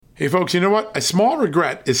Hey folks, you know what? A small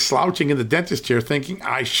regret is slouching in the dentist chair thinking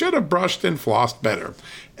I should have brushed and flossed better.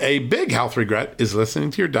 A big health regret is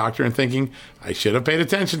listening to your doctor and thinking I should have paid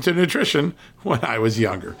attention to nutrition when I was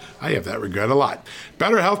younger. I have that regret a lot.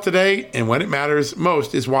 Better health today and when it matters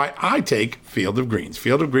most is why I take Field of Greens.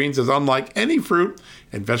 Field of Greens is unlike any fruit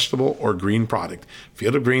and vegetable or green product.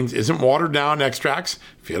 Field of Greens isn't watered down extracts.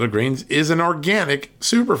 Field of Greens is an organic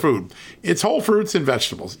superfood. It's whole fruits and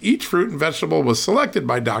vegetables. Each fruit and vegetable was selected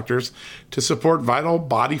by doctors to support vital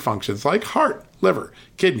body functions like heart, liver,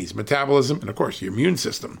 kidneys, metabolism, and of course, your immune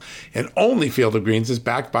system. And only Field of Greens is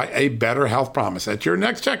backed by a better health promise. At your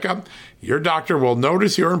next checkup, your doctor will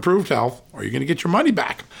notice your improved health or you're going to get your money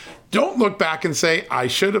back. Don't look back and say, I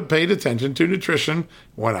should have paid attention to nutrition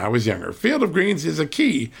when I was younger. Field of Greens is a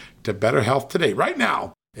key to better health today, right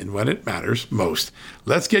now, and when it matters most.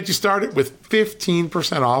 Let's get you started with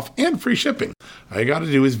 15% off and free shipping. All you got to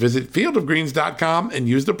do is visit fieldofgreens.com and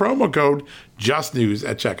use the promo code JUSTNEWS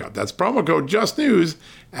at checkout. That's promo code JUSTNEWS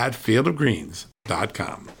at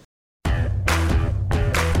fieldofgreens.com.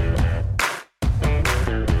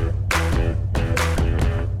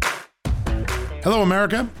 Hello,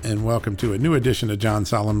 America, and welcome to a new edition of John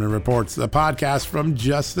Solomon Reports, the podcast from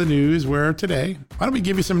Just the News, where today, why don't we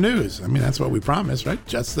give you some news? I mean, that's what we promised, right?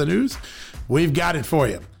 Just the news. We've got it for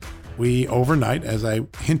you. We, overnight, as I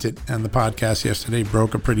hinted on the podcast yesterday,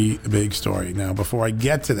 broke a pretty big story. Now, before I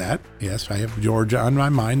get to that, yes, I have Georgia on my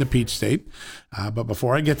mind, the Peach State. But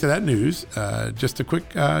before I get to that news, just a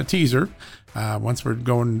quick teaser. Once we're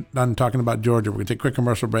done talking about Georgia, we're going to take a quick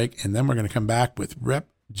commercial break, and then we're going to come back with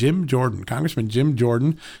Jim Jordan, Congressman Jim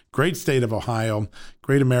Jordan, great state of Ohio,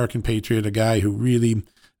 great American patriot, a guy who really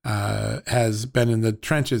has been in the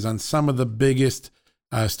trenches on some of the biggest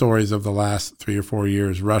stories of the last 3 or 4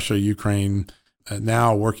 years, Russia, Ukraine,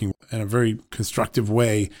 now working in a very constructive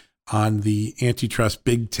way on the antitrust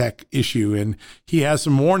big tech issue. And he has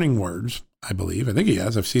some warning words, I think he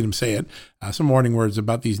has. I've seen him say it. Some warning words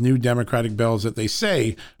about these new Democratic bills that they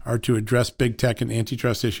say are to address big tech and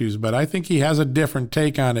antitrust issues. But I think he has a different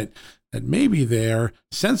take on it, that maybe they're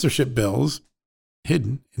censorship bills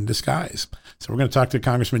hidden in disguise. So we're going to talk to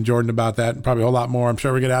Congressman Jordan about that and probably a whole lot more. I'm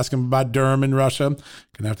sure we're going to ask him about Durham in Russia. Going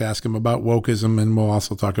to have to ask him about wokeism, and we'll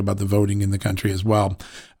also talk about the voting in the country as well.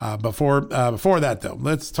 Before that, though,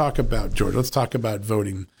 let's talk about Georgia. Let's talk about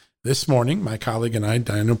voting. This morning, my colleague and I,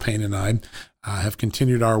 Daniel Payne and I, have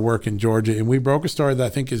continued our work in Georgia, and we broke a story that I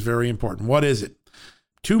think is very important. What is it?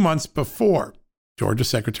 2 months before, Georgia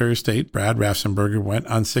Secretary of State Brad Raffensperger went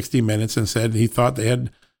on 60 Minutes and said he thought they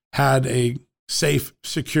had a safe,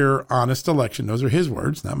 secure, honest election. Those are his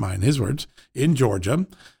words, not mine, his words, in Georgia.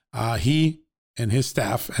 He and his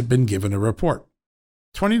staff had been given a report,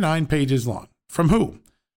 29 pages long. From who?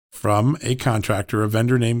 From a contractor, a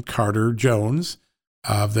vendor named Carter Jones,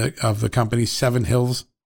 of the company Seven Hills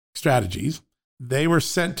Strategies. They were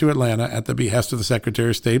sent to Atlanta at the behest of the Secretary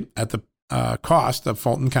of State at the cost of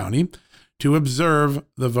Fulton County to observe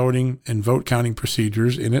the voting and vote counting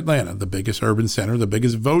procedures in Atlanta, the biggest urban center, the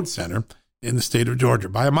biggest vote center in the state of Georgia,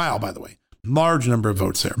 by a mile, by the way. Large number of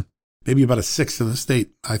votes there. Maybe about a sixth of the state,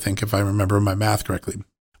 I think, if I remember my math correctly.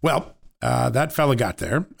 Well, that fella got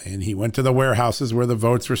there, and he went to the warehouses where the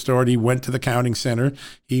votes were stored. He went to the counting center.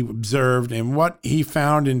 He observed, and what he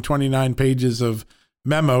found in 29 pages of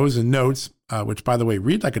memos and notes, which, by the way,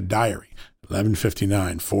 read like a diary,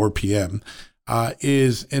 11:59, 4 p.m.,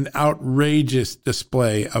 is an outrageous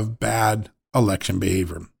display of bad election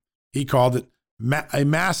behavior. He called it a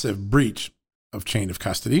massive breach of chain of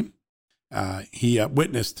custody. He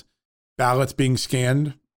witnessed ballots being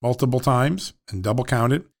scanned multiple times and double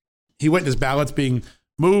counted. He witnessed ballots being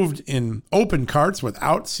moved in open carts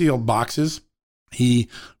without sealed boxes. He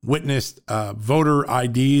witnessed voter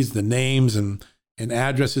IDs, the names and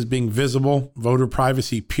addresses being visible, voter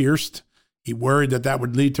privacy pierced. He worried that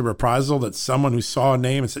would lead to reprisal, that someone who saw a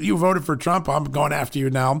name and said, "You voted for Trump, I'm going after you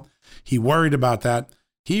now." He worried about that.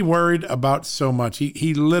 He worried about so much.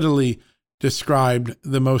 He literally described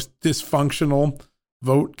the most dysfunctional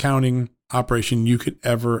vote counting operation you could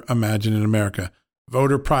ever imagine in America.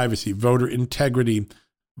 Voter privacy, voter integrity,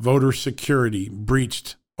 voter security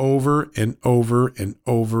breached over and over and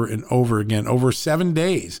over and over again, over 7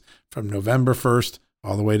 days from November 1st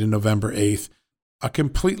all the way to November 8th. A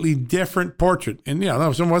completely different portrait. And,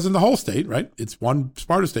 that wasn't the whole state, right? It's one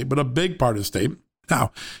part of the state, but a big part of the state.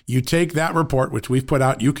 Now, you take that report, which we've put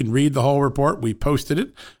out, you can read the whole report. We posted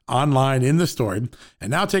it online in the story.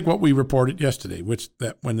 And now take what we reported yesterday, which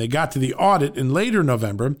that when they got to the audit in later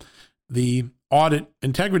November, the audit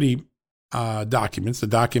integrity documents, the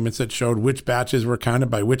documents that showed which batches were counted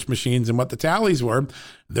by which machines and what the tallies were,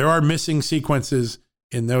 there are missing sequences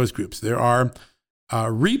in those groups. There are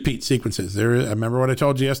repeat sequences. I remember what I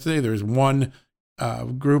told you yesterday. There's one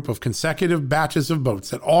group of consecutive batches of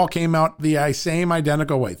votes that all came out the same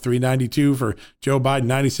identical way. 392 for Joe Biden,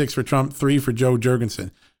 96 for Trump, 3 for Joe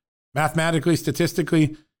Jurgensen. Mathematically,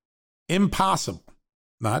 statistically, impossible.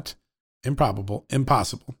 Not improbable,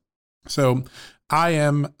 impossible. So I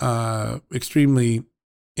am extremely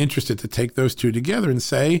interested to take those two together and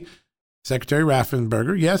say, Secretary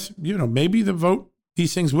Raffensperger, yes, maybe the vote,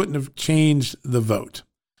 these things wouldn't have changed the vote.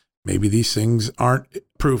 Maybe these things aren't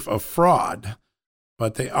proof of fraud,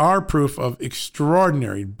 but they are proof of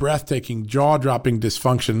extraordinary, breathtaking, jaw-dropping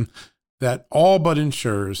dysfunction that all but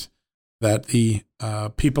ensures that the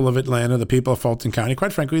people of Atlanta, the people of Fulton County,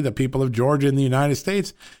 quite frankly, the people of Georgia and the United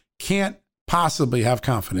States can't possibly have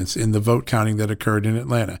confidence in the vote counting that occurred in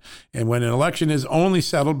Atlanta. And when an election is only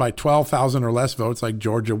settled by 12,000 or less votes, like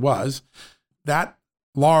Georgia was, that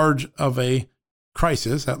large of a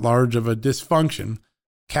crisis, that large of a dysfunction,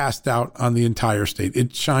 cast out on the entire state.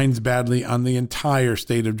 It shines badly on the entire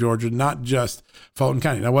state of Georgia, not just Fulton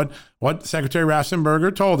County. Now, what Secretary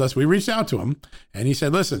Raffensperger told us, we reached out to him, and he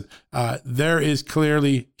said, listen, there is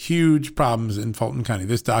clearly huge problems in Fulton County.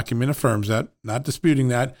 This document affirms that, not disputing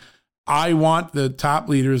that. I want the top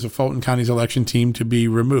leaders of Fulton County's election team to be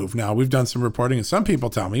removed. Now, we've done some reporting, and some people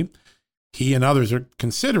tell me he and others are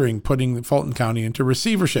considering putting Fulton County into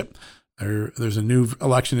receivership. There's a new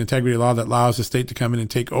election integrity law that allows the state to come in and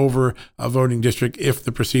take over a voting district if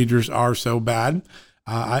the procedures are so bad.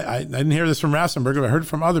 I didn't hear this from Raffensperger, but I heard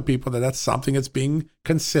from other people that that's something that's being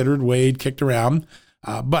considered, weighed, kicked around.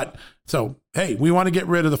 Hey, we want to get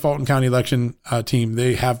rid of the Fulton County election team.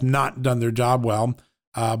 They have not done their job well,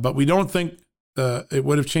 but we don't think it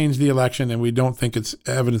would have changed the election, and we don't think it's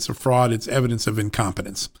evidence of fraud. It's evidence of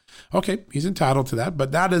incompetence. Okay, he's entitled to that,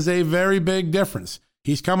 but that is a very big difference.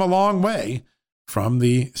 He's come a long way from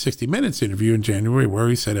the 60 Minutes interview in January where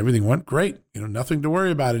he said everything went great. Nothing to worry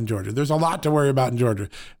about in Georgia. There's a lot to worry about in Georgia.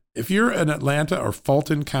 If you're an Atlanta or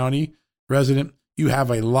Fulton County resident, you have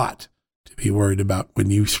a lot to be worried about when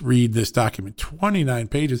you read this document. 29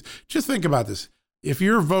 pages. Just think about this. If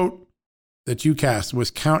your vote that you cast was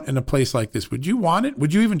counted in a place like this, would you want it?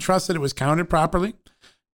 Would you even trust that it was counted properly?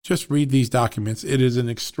 Just read these documents. It is an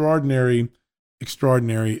extraordinary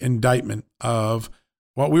indictment of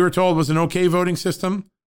what we were told was an okay voting system.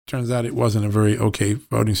 Turns out it wasn't a very okay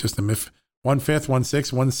voting system. If 1/5,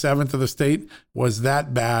 1/6, 1/7 of the state was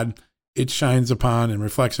that bad, it shines upon and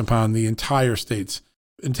reflects upon the entire state's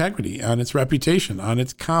integrity, on its reputation, on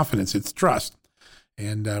its confidence, its trust.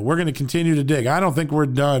 And we're going to continue to dig. I don't think we're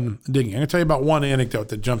done digging. I'm going to tell you about one anecdote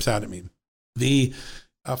that jumps out at me. The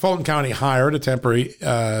Fulton County hired a temporary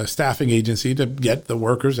staffing agency to get the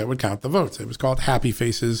workers that would count the votes. It was called Happy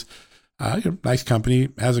Faces. Nice company,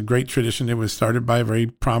 has a great tradition. It was started by a very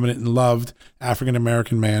prominent and loved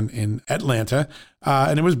African-American man in Atlanta,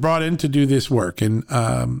 and it was brought in to do this work. And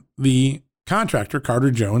the contractor,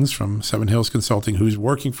 Carter Jones from Seven Hills Consulting, who's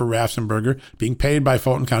working for Raffensperger, being paid by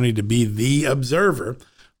Fulton County to be the observer,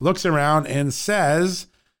 looks around and says,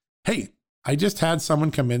 hey, I just had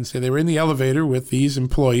someone come in and say they were in the elevator with these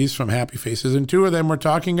employees from Happy Faces, and two of them were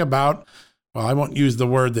talking about, well, I won't use the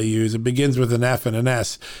word they use. It begins with an F and an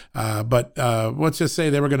S. But let's just say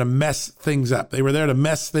they were going to mess things up. They were there to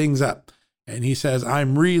mess things up. And he says,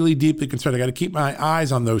 I'm really deeply concerned. I got to keep my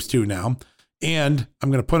eyes on those two now. And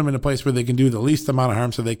I'm going to put them in a place where they can do the least amount of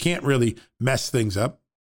harm so they can't really mess things up.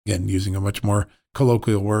 Again, using a much more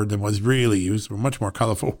colloquial word than was really used, or much more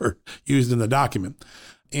colorful word used in the document.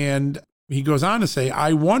 And he goes on to say,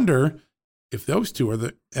 I wonder if those two are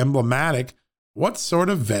the emblematic. What sort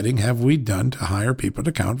of vetting have we done to hire people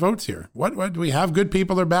to count votes here? What do we have, good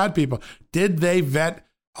people or bad people? Did they vet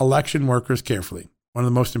election workers carefully? One of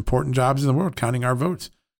the most important jobs in the world, counting our votes.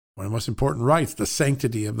 One of the most important rights, the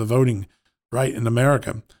sanctity of the voting right in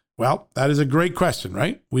America. Well, that is a great question,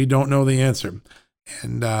 right? We don't know the answer.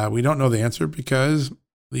 And we don't know the answer because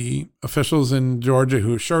the officials in Georgia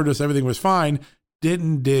who assured us everything was fine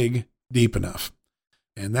didn't dig deep enough.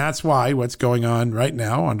 And that's why what's going on right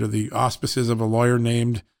now under the auspices of a lawyer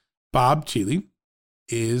named Bob Cheeley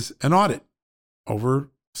is an audit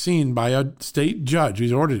overseen by a state judge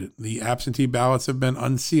who's ordered it. The absentee ballots have been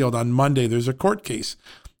unsealed. On Monday, there's a court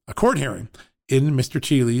hearing in Mr.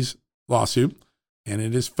 Cheeley's lawsuit, and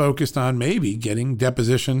it is focused on maybe getting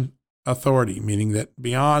deposition authority, meaning that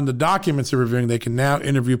beyond the documents they're reviewing, they can now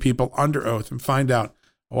interview people under oath and find out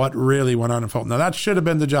what really went on in Fulton. Now, that should have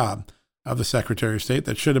been the job of the Secretary of State.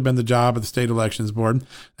 That should have been the job of the State Elections Board.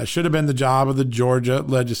 That should have been the job of the Georgia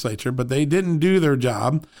legislature, but they didn't do their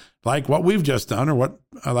job like what we've just done or what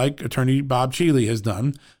like Attorney Bob Cheeley has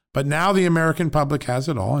done But now the American public has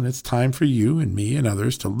it all, and it's time for you and me and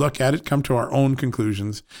others to look at it, come to our own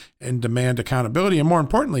conclusions, and demand accountability. And more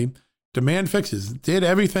importantly, demand fixes. Did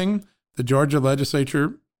everything the Georgia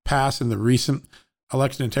legislature pass in the recent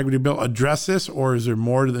election integrity bill address this, or is there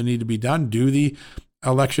more that need to be done? Do the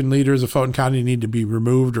election leaders of Fulton County need to be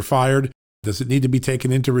removed or fired? Does it need to be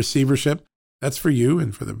taken into receivership? That's for you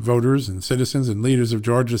and for the voters and citizens and leaders of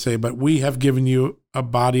Georgia to say, but we have given you a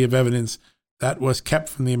body of evidence that was kept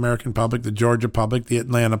from the American public, the Georgia public, the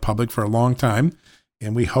Atlanta public for a long time.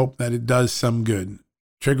 And we hope that it does some good,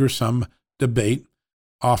 triggers some debate,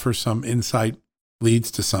 offers some insight,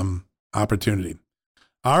 leads to some opportunity.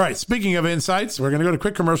 All right. Speaking of insights, we're going to go to a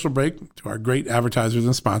quick commercial break to our great advertisers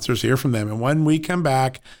and sponsors, hear from them. And when we come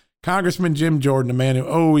back, Congressman Jim Jordan, a man who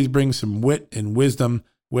always brings some wit and wisdom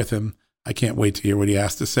with him. I can't wait to hear what he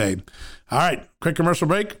has to say. All right, quick commercial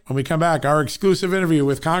break. When we come back, our exclusive interview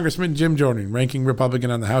with Congressman Jim Jordan, ranking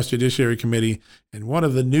Republican on the House Judiciary Committee and one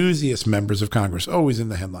of the newsiest members of Congress, always in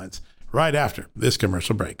the headlines, right after this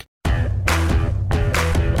commercial break.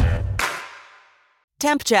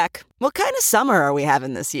 Temp check. What kind of summer are we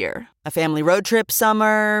having this year? A family road trip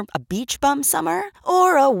summer? A beach bum summer?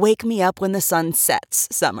 Or a wake me up when the sun sets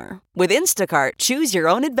summer? With Instacart, choose your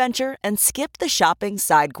own adventure and skip the shopping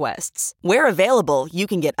side quests. Where available, you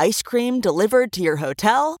can get ice cream delivered to your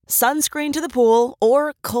hotel, sunscreen to the pool,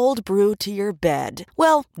 or cold brew to your bed.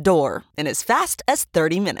 Well, door, in as fast as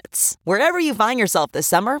 30 minutes. Wherever you find yourself this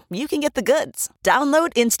summer, you can get the goods.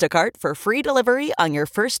 Download Instacart for free delivery on your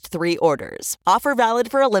first 3 orders. Offer valid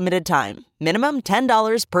for a limited time. Minimum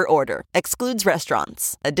 $10 per order. Excludes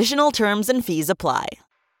restaurants. Additional terms and fees apply.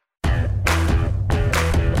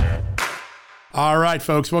 All right,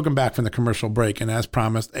 folks, welcome back from the commercial break. And as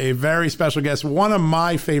promised, a very special guest, one of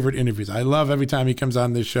my favorite interviews. I love every time he comes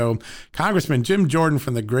on this show. Congressman Jim Jordan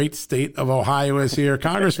from the great state of Ohio is here.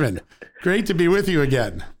 Congressman, great to be with you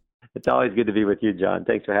again. It's always good to be with you, John.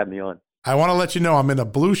 Thanks for having me on. I want to let you know I'm in a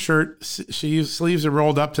blue shirt. Sleeves are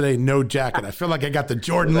rolled up today, no jacket. I feel like I got the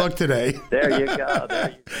Jordan look today. There you go.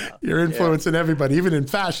 There you go. You're influencing everybody, even in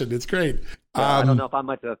fashion. It's great. I don't know if I'm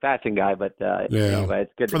much of a fashion guy, but anyway,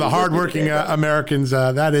 it's good. For the hardworking Americans,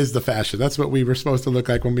 that is the fashion. That's what we were supposed to look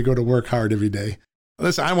like when we go to work hard every day.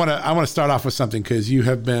 Listen, I want to start off with something because you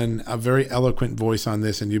have been a very eloquent voice on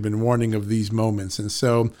this, and you've been warning of these moments. And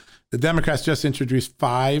so the Democrats just introduced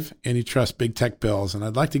 5 antitrust big tech bills, and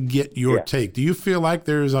I'd like to get your take. Do you feel like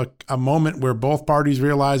there's a moment where both parties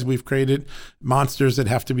realize we've created monsters that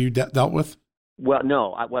have to be dealt with? Well,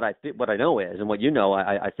 no. What I know is, and what you know,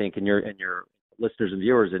 I think, and your listeners and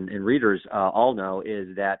viewers and readers all know,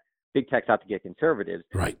 is that big tech's out to get conservatives,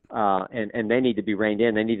 right? And they need to be reined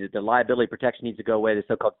in. The liability protection needs to go away. The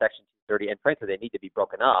so-called Section 230, and frankly, they need to be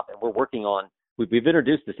broken up. And we're working on. We've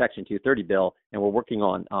introduced the Section 230 bill, and we're working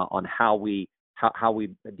on how we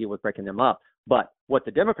deal with breaking them up. But what the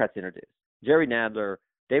Democrats introduced, Jerry Nadler,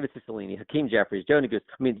 David Cicilline, Hakeem Jeffries, Joe Neguse,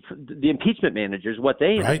 the impeachment managers, what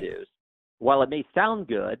they introduced, while it may sound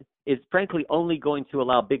good, is frankly only going to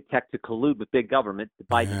allow big tech to collude with big government, the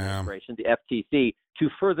Biden administration, the FTC, to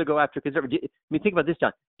further go after conservatives. Think about this,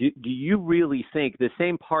 John. Do you really think the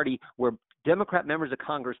same party where Democrat members of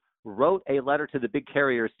Congress wrote a letter to the big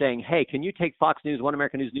carriers saying, hey, can you take Fox News, One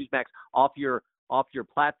American News, Newsmax off your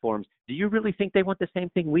platforms? Do you really think they want the same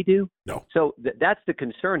thing we do? No. So that's the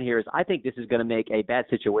concern here. Is I think this is going to make a bad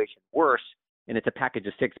situation worse, and it's a package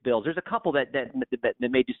of 6 bills. There's a couple that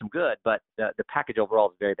may do some good, but the package overall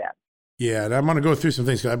is very bad. Yeah, and I'm going to go through some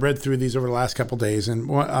things. I've read through these over the last couple of days, and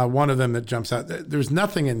one of them that jumps out, there's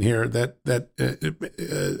nothing in here that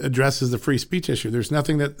addresses the free speech issue. There's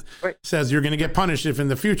nothing that says you're going to get punished if in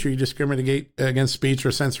the future you discriminate against speech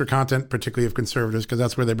or censor content, particularly of conservatives, because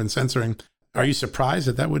that's where they've been censoring. Are you surprised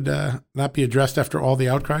that would not be addressed after all the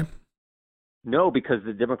outcry? No, because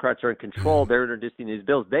the Democrats are in control. They're introducing these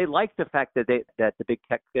bills. They like the fact that the big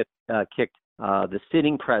tech kicked the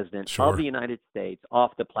sitting president of the United States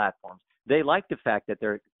off the platforms. They like the fact that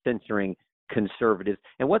they're censoring conservatives.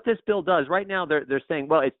 And what this bill does right now, they're saying,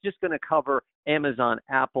 well, it's just going to cover Amazon,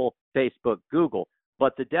 Apple, Facebook, Google.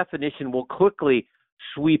 But the definition will quickly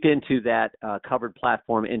sweep into that covered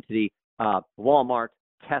platform, into the Walmart,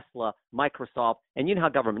 Tesla, Microsoft. And you know how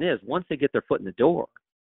government is. Once they get their foot in the door,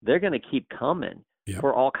 they're going to keep coming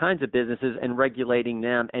for all kinds of businesses and regulating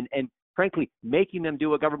them and frankly, making them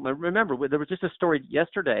do a government. Remember, there was just a story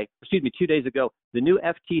 2 days ago, the new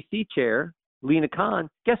FTC chair, Lena Khan,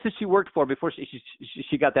 guess who she worked for before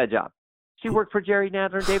she got that job? She worked for Jerry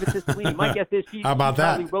Nadler and David Cicilline. My guess is she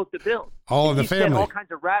probably wrote the bill. All in the family. Said all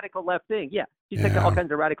kinds of radical left things. Yeah, she said all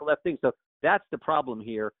kinds of radical left things. So that's the problem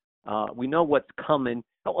here. We know what's coming.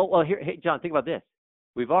 Well, here, hey, John, think about this.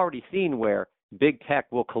 we've already seen where big tech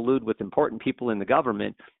will collude with important people in the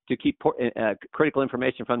government to keep critical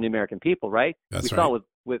information from the American people, right? We saw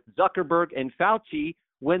with Zuckerberg and Fauci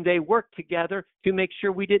when they worked together to make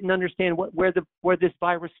sure we didn't understand where this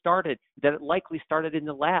virus started, that it likely started in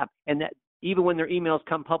the lab, and that even when their emails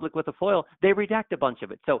come public with a FOIL, they redact a bunch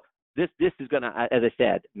of it. So this is going to, as I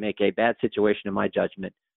said, make a bad situation, in my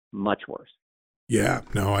judgment, much worse. Yeah,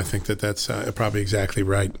 no, I think that's probably exactly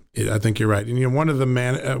right. I think you're right. And one of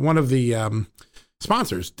the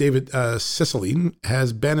sponsors, David Cicilline,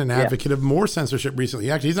 has been an advocate of more censorship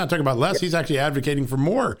recently. Actually, he's not talking about less. He's actually advocating for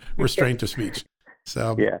more restraint of speech.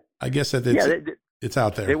 So I guess that it's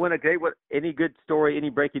out there. They want any good story,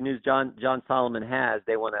 any breaking news John Solomon has,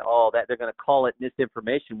 they want they're going to call it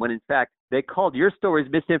misinformation, when in fact they called your stories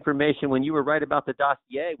misinformation when you were right about the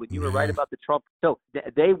dossier, when you were right about the Trump. So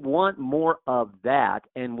they want more of that,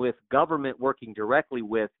 and with government working directly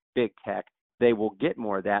with big tech, they will get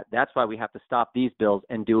more of that. That's why we have to stop these bills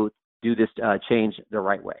and do this change the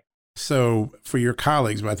right way. So for your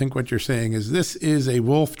colleagues, I think what you're saying is this is a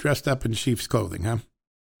wolf dressed up in sheep's clothing, huh?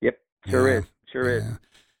 Yep, sure is.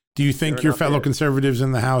 Do you think your fellow conservatives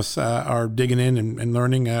in the House are digging in and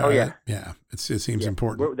learning? Yeah, it seems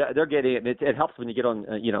important. They're getting it. It helps when you get on,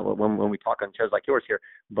 when we talk on shows like yours here.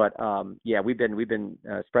 But we've been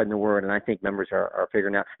spreading the word, and I think members are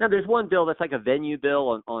figuring out. Now, there's one bill that's like a venue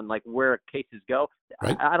bill on like where cases go.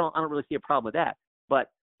 Right. I don't really see a problem with that. But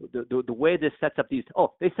the way this sets up they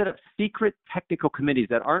set up secret technical committees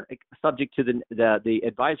that aren't subject to the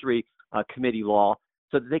advisory committee law,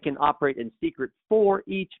 so that they can operate in secret for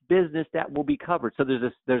each business that will be covered. So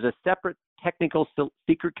there's a separate technical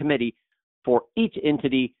secret committee for each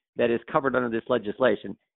entity that is covered under this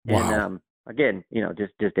legislation. Wow. And again,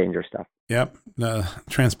 just dangerous stuff. Yep.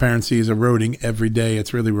 Transparency is eroding every day.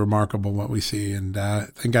 It's really remarkable what we see. And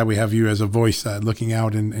thank God we have you as a voice looking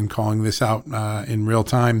out and calling this out in real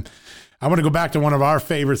time. I want to go back to one of our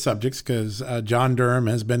favorite subjects because John Durham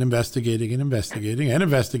has been investigating, and it's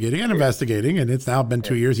now been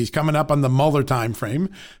 2 years. He's coming up on the Mueller time frame,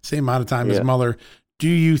 same amount of time as Mueller. Do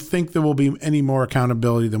you think there will be any more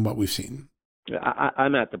accountability than what we've seen?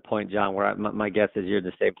 I'm at the point, John, where my guess is you're in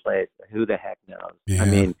the same place. Who the heck knows? Yeah. I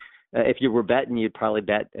mean, if you were betting, you'd probably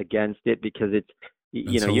bet against it because it's,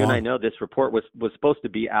 you and I know this report was supposed to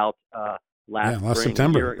be out last spring,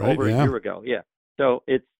 September, over a year ago. Yeah. So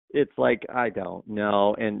it's like, I don't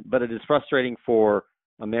know. But it is frustrating for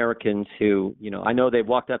Americans who, I know they've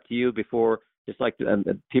walked up to you before, just like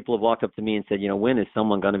people have walked up to me and said, when is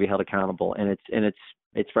someone going to be held accountable? And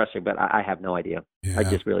it's frustrating, but I have no idea. Yeah. I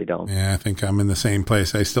just really don't. Yeah, I think I'm in the same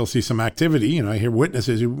place. I still see some activity. I hear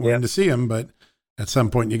witnesses who want to see them, but at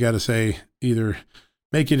some point you got to say either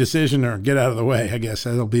make your decision or get out of the way. I guess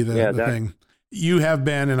that'll be the thing. You have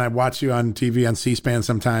been, and I watch you on TV on C-SPAN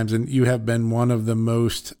sometimes, and you have been one of the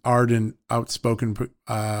most ardent, outspoken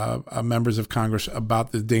members of Congress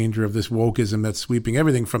about the danger of this wokeism that's sweeping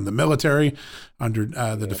everything from the military under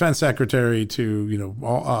the defense secretary to,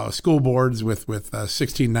 all, school boards with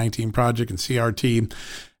 1619 Project and CRT.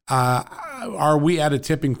 Are we at a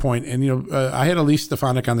tipping point? And, I had Elise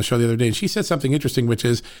Stefanik on the show the other day, and she said something interesting, which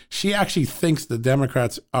is she actually thinks the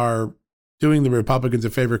Democrats are doing the Republicans a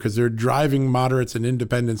favor because they're driving moderates and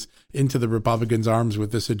independents into the Republicans' arms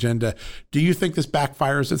with this agenda. Do you think this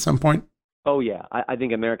backfires at some point? Oh, yeah. I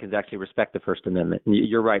think Americans actually respect the First Amendment.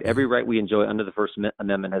 You're right. Every right we enjoy under the First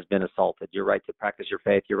Amendment has been assaulted. Your right to practice your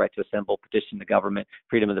faith, your right to assemble, petition the government,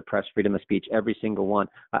 freedom of the press, freedom of speech, every single one.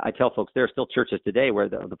 I tell folks there are still churches today where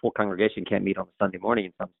the full congregation can't meet on a Sunday morning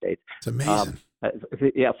in some states. It's amazing.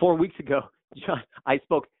 4 weeks ago, John, I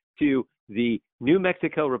spoke to the New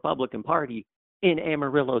Mexico Republican Party in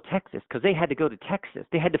Amarillo, Texas, because they had to go to Texas.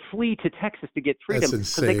 They had to flee to Texas to get freedom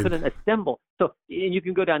because they couldn't assemble. So, and you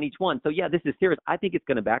can go down each one. So, yeah, this is serious. I think it's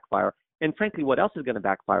going to backfire. And frankly, what else is going to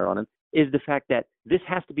backfire on them is the fact that this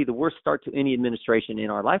has to be the worst start to any administration in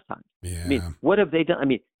our lifetime. Yeah. I mean, what have they done? I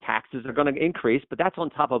mean, taxes are going to increase, but that's on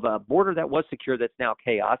top of a border that was secure that's now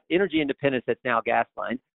chaos, energy independence that's now gas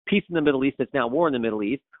lines, peace in the Middle East that's now war in the Middle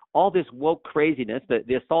East, all this woke craziness,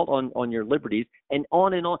 the assault on your liberties, and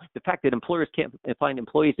on, the fact that employers can't find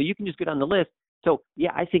employees. So you can just go down the list. So,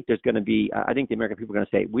 yeah, I think there's going to be – I think the American people are going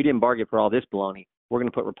to say, we didn't bargain for all this baloney. We're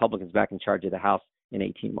going to put Republicans back in charge of the House in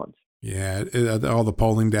 18 months. Yeah, all the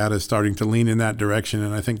polling data is starting to lean in that direction.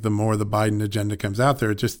 And I think the more the Biden agenda comes out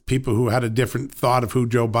there, just people who had a different thought of who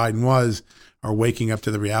Joe Biden was are waking up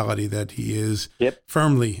to the reality that he is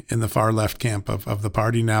firmly in the far left camp of the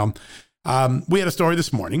party now. We had a story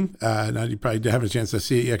this morning. Now you probably haven't a chance to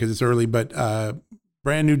see it yet because it's early, but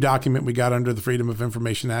brand new document we got under the Freedom of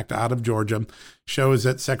Information Act out of Georgia shows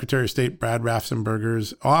that Secretary of State Brad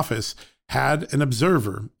Raffensperger's office had an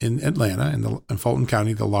observer in Atlanta, in Fulton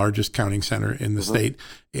County, the largest counting center in the state.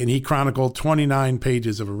 And he chronicled 29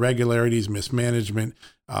 pages of irregularities, mismanagement,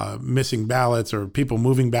 missing ballots or people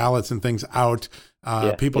moving ballots and things out,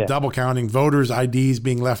 people double counting, voters' IDs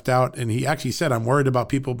being left out. And he actually said, I'm worried about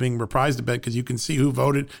people being reprised a bit because you can see who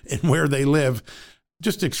voted and where they live.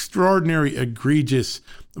 Just extraordinary, egregious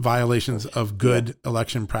violations of good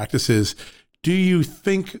election practices. Do you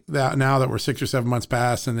think that now that we're 6 or 7 months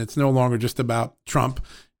past and it's no longer just about Trump,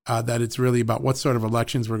 that it's really about what sort of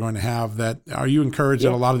elections we're going to have, that are you encouraged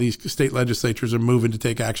that a lot of these state legislatures are moving to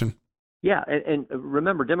take action? Yeah, and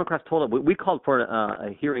remember, Democrats told us we called for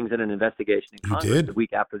hearings and an investigation in Congress the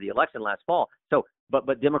week after the election last fall. So,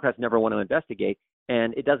 but Democrats never want to investigate,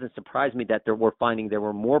 and it doesn't surprise me that we're finding there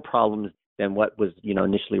were more problems than what was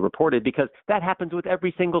initially reported, because that happens with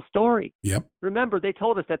every single story. Yep. Remember, they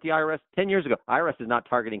told us that the IRS 10 years ago, IRS is not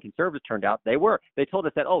targeting conservatives. Turned out they were. They told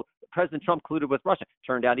us that President Trump colluded with Russia.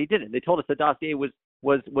 Turned out he didn't. They told us the dossier was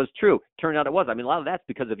true. Turned out it was. I mean, a lot of that's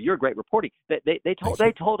because of your great reporting. They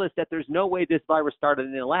told us that there's no way this virus started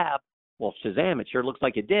in a lab. Well, Shazam! It sure looks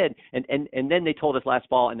like it did. And then they told us last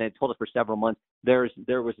fall, and they told us for several months there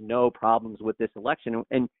was no problems with this election.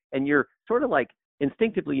 And you're sort of like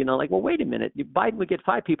instinctively, well, wait a minute. Biden would get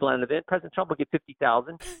 5 people out of it. President Trump would get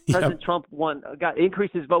 50,000. President Trump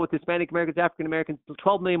increased his vote with Hispanic Americans, African Americans,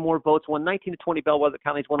 12 million more votes, won 19 to 20 bellwether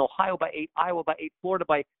counties, won Ohio by 8, Iowa by 8, Florida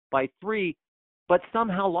by 3, but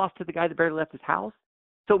somehow lost to the guy that barely left his house.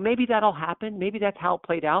 So maybe that all happened. Maybe that's how it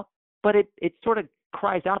played out. But it sort of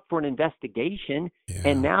cries out for an investigation. Yeah.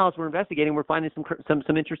 And now as we're investigating, we're finding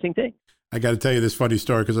some interesting things. I got to tell you this funny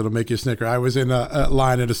story because it'll make you snicker. I was in a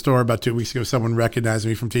line at a store about 2 weeks ago. Someone recognized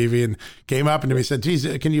me from TV and came up and said, geez,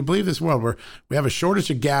 can you believe this world? We have a shortage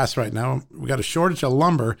of gas right now. We got a shortage of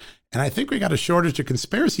lumber. And I think we got a shortage of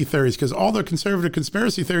conspiracy theories because all the conservative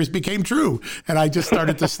conspiracy theories became true. And I just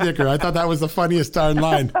started to snicker. I thought that was the funniest darn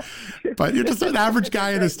line. But you're just an average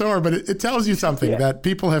guy in a store. But it tells you something that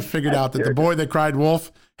people have figured out that the boy that cried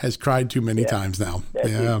wolf has cried too many times now. That's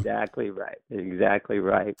exactly right. Exactly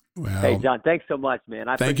right. Well, hey, John, thanks so much, man.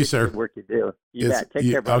 Thank you, sir. The work you do. You bet. Take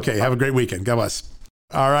care, brother. Okay, have a great weekend. God bless.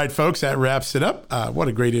 All right, folks, that wraps it up. What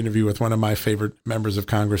a great interview with one of my favorite members of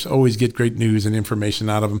Congress. Always get great news and information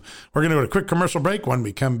out of them. We're going to go to a quick commercial break. When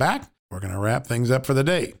we come back, we're going to wrap things up for the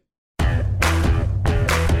day.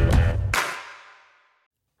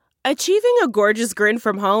 Achieving a gorgeous grin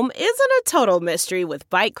from home isn't a total mystery with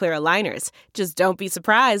Byte Clear aligners. Just don't be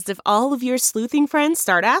surprised if all of your sleuthing friends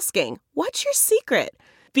start asking, "What's your secret?"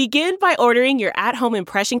 Begin by ordering your at-home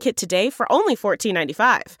impression kit today for only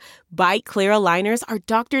 $14.95. Byte Clear aligners are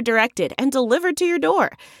doctor-directed and delivered to your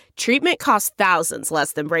door. Treatment costs thousands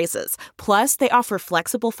less than braces. Plus, they offer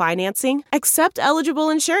flexible financing, accept eligible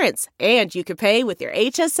insurance, and you can pay with your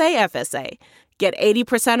HSA FSA. Get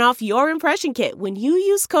 80% off your impression kit when you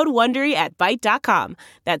use code WONDERY at Byte.com.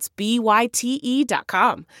 That's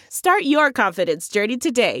BYTE.com. Start your confidence journey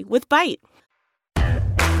today with Byte.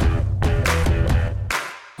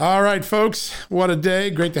 All right, folks, what a day.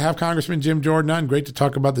 Great to have Congressman Jim Jordan on. Great to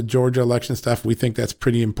talk about the Georgia election stuff. We think that's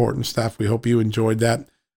pretty important stuff. We hope you enjoyed that.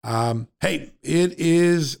 Hey, it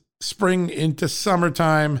is spring into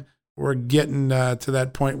summertime. We're getting to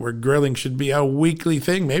that point where grilling should be a weekly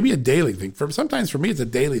thing, maybe a daily thing. Sometimes for me, it's a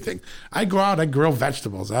daily thing. I go out, I grill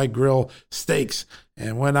vegetables, I grill steaks.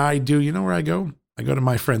 And when I do, you know where I go? I go to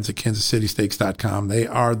my friends at KansasCitySteaks.com. They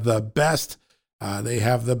are the best. They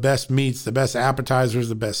have the best meats, the best appetizers,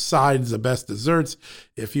 the best sides, the best desserts.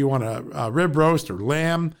 If you want a rib roast or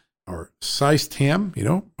lamb or sliced ham,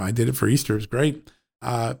 I did it for Easter. It was great.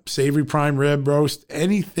 Savory prime rib roast,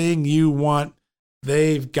 anything you want,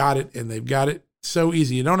 they've got it, and they've got it so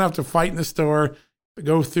easy. You don't have to fight in the store,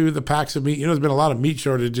 go through the packs of meat. There's been a lot of meat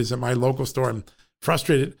shortages at my local store. I'm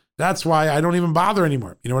frustrated. That's why I don't even bother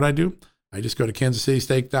anymore. You know what I do? I just go to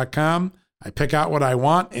KansasCitySteak.com. I pick out what I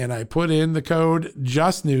want, and I put in the code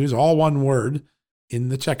JustNews, all one word, in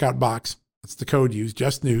the checkout box. That's the code used,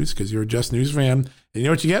 JustNews, because you're a Just News fan. And you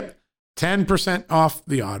know what you get? 10% off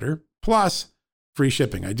the order, plus free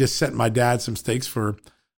shipping. I just sent my dad some steaks for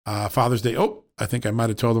Father's Day. Oh, I think I might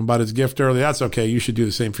have told him about his gift earlier. That's okay. You should do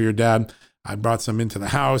the same for your dad. I brought some into the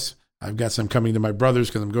house. I've got some coming to my brother's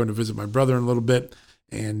because I'm going to visit my brother in a little bit.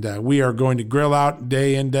 And we are going to grill out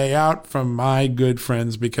day in, day out from my good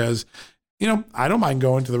friends because I don't mind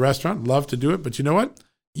going to the restaurant, love to do it, but you know what?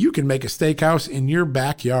 You can make a steakhouse in your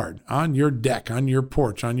backyard, on your deck, on your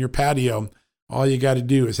porch, on your patio. All you got to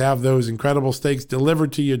do is have those incredible steaks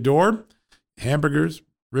delivered to your door. Hamburgers,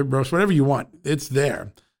 rib roast, whatever you want. It's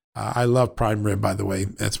there. I love prime rib, by the way.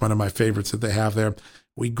 That's one of my favorites that they have there.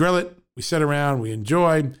 We grill it. We sit around. We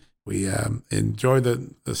enjoy. We enjoy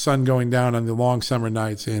the sun going down on the long summer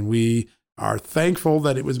nights, and we are thankful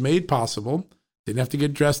that it was made possible. Didn't have to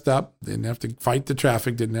get dressed up. Didn't have to fight the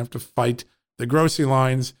traffic. Didn't have to fight the grocery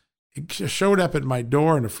lines. It showed up at my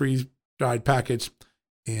door in a freeze-dried package,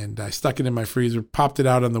 and I stuck it in my freezer, popped it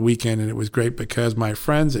out on the weekend, and it was great because my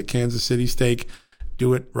friends at Kansas City Steak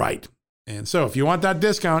do it right. And so if you want that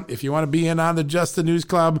discount, if you want to be in on the Just the News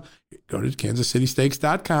Club, go to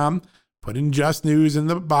kansascitysteaks.com, put in Just News in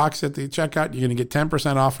the box at the checkout. You're going to get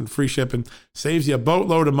 10% off and free shipping. Saves you a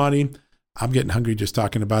boatload of money. I'm getting hungry just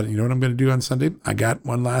talking about it. You know what I'm going to do on Sunday? I got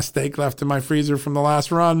one last steak left in my freezer from the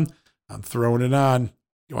last run. I'm throwing it on.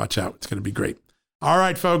 You watch out. It's going to be great. All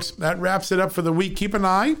right, folks, that wraps it up for the week. Keep an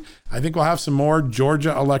eye. I think we'll have some more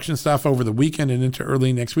Georgia election stuff over the weekend and into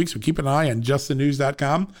early next week. So keep an eye on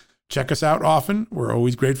justthenews.com. Check us out often. We're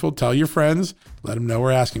always grateful. Tell your friends. Let them know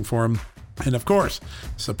we're asking for them. And of course,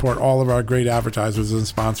 support all of our great advertisers and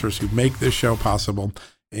sponsors who make this show possible,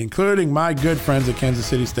 including my good friends at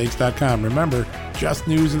kansascitysteaks.com. Remember, Just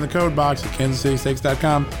News in the code box at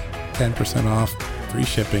kansascitysteaks.com. 10% off, free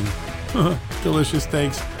shipping, delicious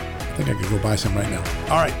steaks. I think I could go buy some right now.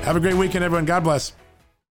 All right. Have a great weekend, everyone. God bless.